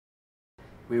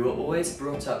We were always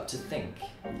brought up to think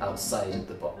outside of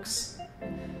the box,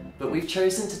 but we've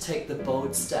chosen to take the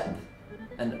bold step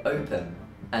and open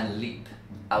and leap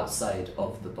outside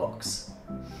of the box.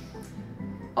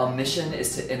 Our mission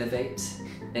is to innovate,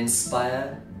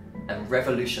 inspire, and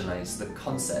revolutionize the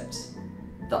concept,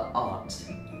 the art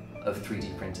of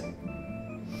 3D printing,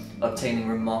 obtaining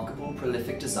remarkable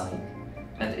prolific design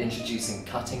and introducing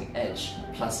cutting-edge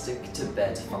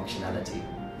plastic-to-bed functionality.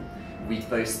 We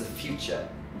boast the future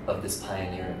of this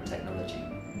pioneering technology.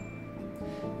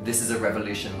 This is a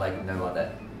revolution like no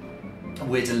other.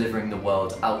 We're delivering the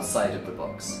world outside of the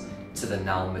box to the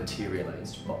now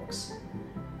materialized box.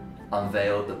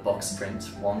 Unveil the Boxprint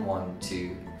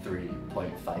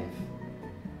 1123.5.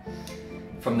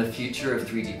 From the future of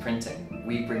 3D printing,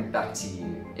 we bring back to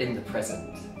you in the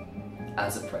present,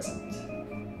 as a present,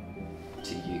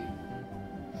 to you.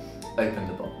 Open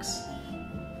the box.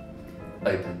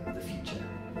 Open the future.